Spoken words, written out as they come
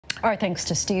Our thanks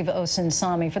to Steve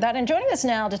Osunsami for that. And joining us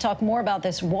now to talk more about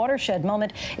this watershed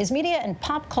moment is media and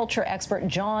pop culture expert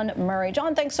Jawn Murray.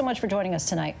 Jawn, thanks so much for joining us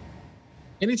tonight.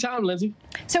 Anytime, Lindsay.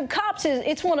 So Cops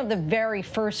it's one of the very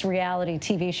first reality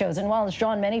TV shows, and while it's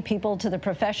drawn many people to the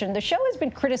profession, the show has been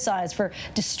criticized for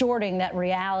distorting that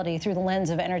reality through the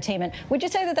lens of entertainment. Would you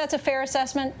say that that's a fair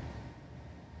assessment?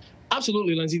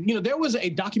 Absolutely, Lindsay. You know, there was a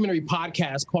documentary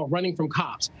podcast called Running from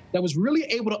Cops that was really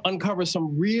able to uncover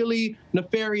some really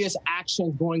nefarious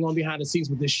actions going on behind the scenes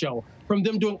with this show. From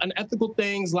them doing unethical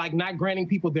things like not granting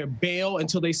people their bail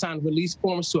until they signed release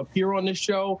forms to appear on this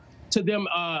show, to them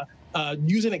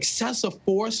using excessive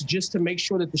force just to make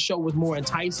sure that the show was more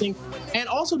enticing, and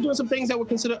also doing some things that were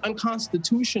considered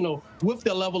unconstitutional with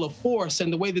their level of force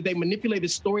and the way that they manipulated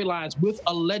storylines with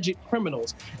alleged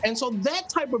criminals. And so that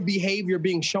type of behavior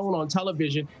being shown on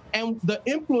television and the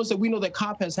influence that we know that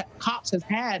Cops has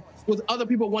had with other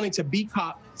people wanting to be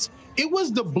cops, it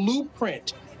was the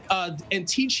blueprint in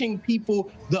teaching people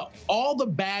all the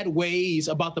bad ways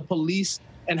about the police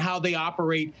and how they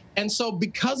operate. And so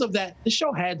because of that, the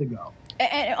show had to go.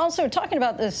 And also talking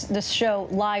about this show,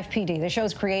 Live PD, the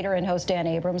show's creator and host Dan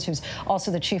Abrams, who's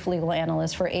also the chief legal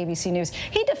analyst for ABC News,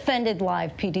 he defended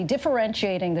Live PD,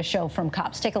 differentiating the show from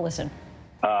Cops. Take a listen.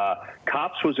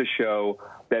 Cops was a show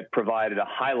that provided a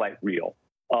highlight reel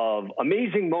of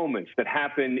amazing moments that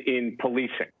happen in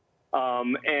policing.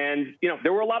 And, you know,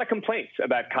 there were a lot of complaints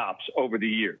about Cops over the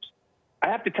years. I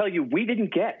have to tell you, we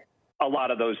didn't get a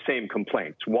lot of those same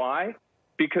complaints. Why?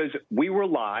 Because we were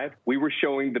live. We were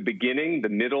showing the beginning, the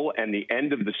middle, and the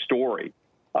end of the story.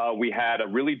 We had a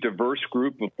really diverse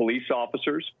group of police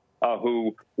officers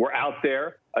who were out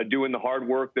there doing the hard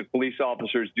work that police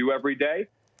officers do every day.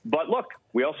 But look,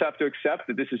 we also have to accept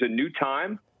that this is a new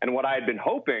time. And what I had been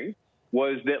hoping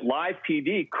was that Live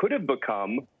PD could have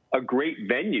become a great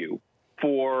venue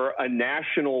for a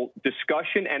national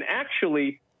discussion and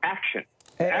actually action.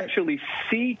 Actually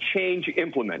see change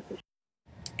implemented.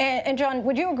 And Jawn,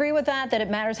 would you agree with that it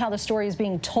matters how the story is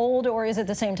being told, or is it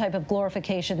the same type of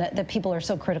glorification that people are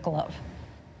so critical of?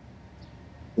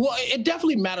 Well, it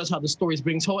definitely matters how the story is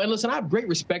being told. And listen, I have great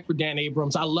respect for Dan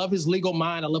Abrams. I love his legal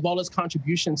mind. I love all his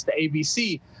contributions to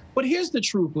ABC. But here's the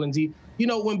truth, Lindsay. You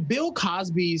know, when Bill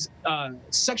Cosby's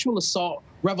sexual assault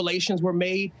revelations were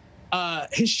made,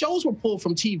 his shows were pulled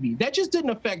from TV. That just didn't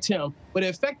affect him, but it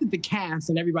affected the cast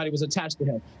and everybody was attached to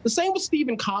him. The same with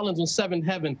Stephen Collins on Seventh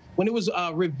Heaven when it was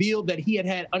revealed that he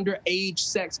had underage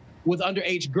sex with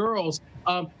underage girls.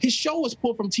 His show was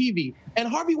pulled from TV. And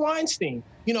Harvey Weinstein,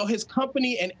 you know, his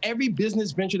company and every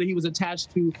business venture that he was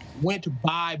attached to went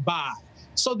bye-bye.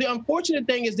 So the unfortunate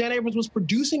thing is Dan Abrams was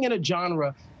producing in a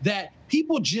genre that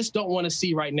people just don't want to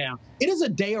see right now. It is a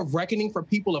day of reckoning for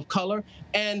people of color,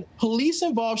 and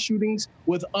police-involved shootings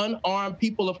with unarmed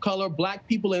people of color, Black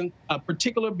people in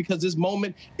particular, because this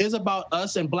moment is about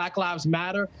us and Black Lives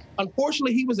Matter.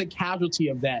 Unfortunately, he was a casualty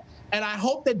of that. And I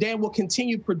hope that Dan will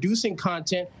continue producing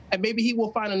content, and maybe he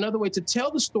will find another way to tell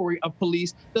the story of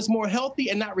police that's more healthy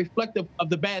and not reflective of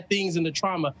the bad things and the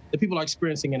trauma that people are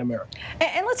experiencing in America.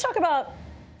 And let's talk about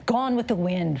Gone with the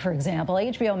Wind, for example.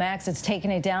 HBO Max has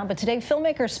taken it down, but today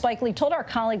filmmaker Spike Lee told our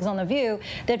colleagues on The View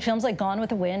that films like Gone with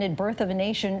the Wind and Birth of a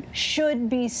Nation should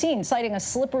be seen, citing a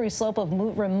slippery slope of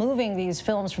removing these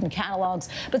films from catalogs,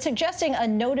 but suggesting a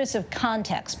notice of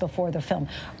context before the film.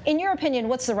 In your opinion,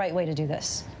 what's the right way to do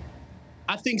this?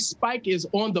 I think Spike is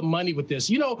on the money with this.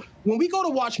 You know, when we go to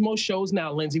watch most shows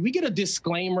now, Lindsay, we get a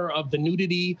disclaimer of the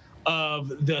nudity, of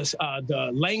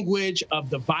the language, of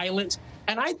the violence.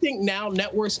 And I think now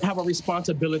networks have a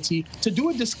responsibility to do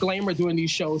a disclaimer during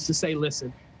these shows to say,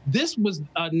 listen, this was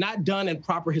not done in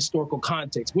proper historical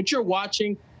context. What you're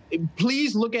watching,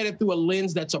 please look at it through a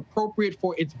lens that's appropriate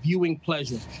for its viewing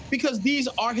pleasure, because these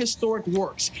are historic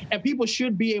works and people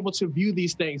should be able to view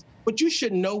these things, but you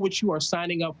should know what you are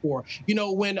signing up for. You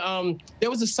know, when there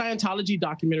was a Scientology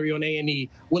documentary on A&E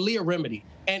with Leah Remedy,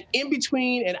 and in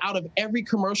between and out of every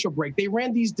commercial break, they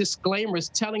ran these disclaimers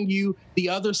telling you the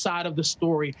other side of the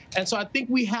story. And so I think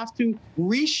we have to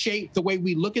reshape the way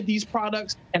we look at these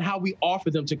products and how we offer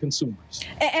them to consumers.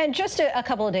 And just a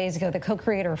couple of days ago, the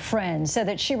co-creator of Friends said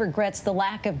that she regrets the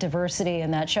lack of diversity in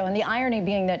that show. And the irony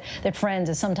being that Friends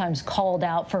is sometimes called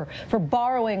out for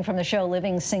borrowing from the show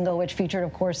Living Single, which featured,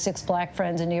 of course, 6 Black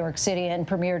friends in New York City and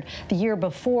premiered the year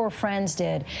before Friends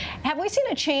did. Have we seen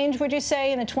a change, would you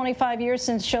say, in the 25 years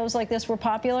since shows like this were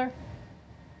popular?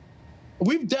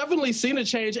 We've definitely seen a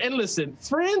change. And listen,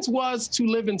 Friends was to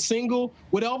Living Single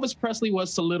what Elvis Presley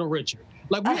was to Little Richard.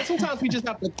 Like, sometimes we just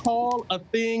have to call a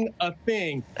thing a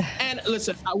thing. And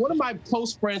listen, one of my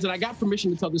close friends, and I got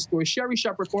permission to tell this story, Sherry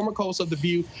Shepard, former co-host of The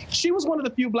View, she was one of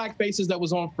the few Black faces that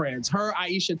was on Friends. Her,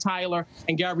 Aisha Tyler,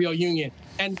 and Gabrielle Union.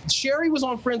 And Sherry was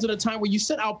on Friends at a time where you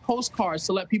sent out postcards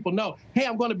to let people know, hey,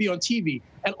 I'm going to be on TV.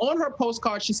 And on her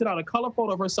postcard, she sent out a color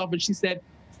photo of herself, and she said,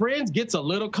 Friends gets a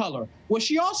little color. Well,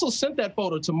 she also sent that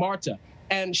photo to Marta,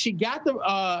 and she got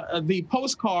the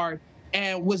postcard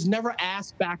and was never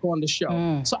asked back on the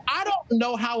show. So I don't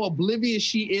know how oblivious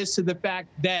she is to the fact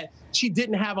that she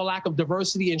didn't have a lack of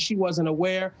diversity and she wasn't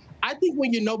aware. I think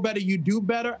when you know better, you do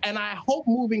better. And I hope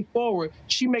moving forward,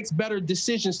 she makes better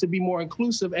decisions to be more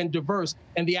inclusive and diverse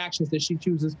in the actions that she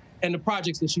chooses and the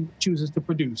projects that she chooses to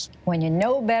produce. When you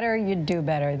know better, you do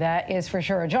better. That is for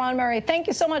sure. Jawn Murray, thank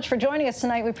you so much for joining us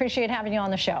tonight. We appreciate having you on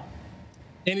the show.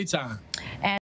 Anytime.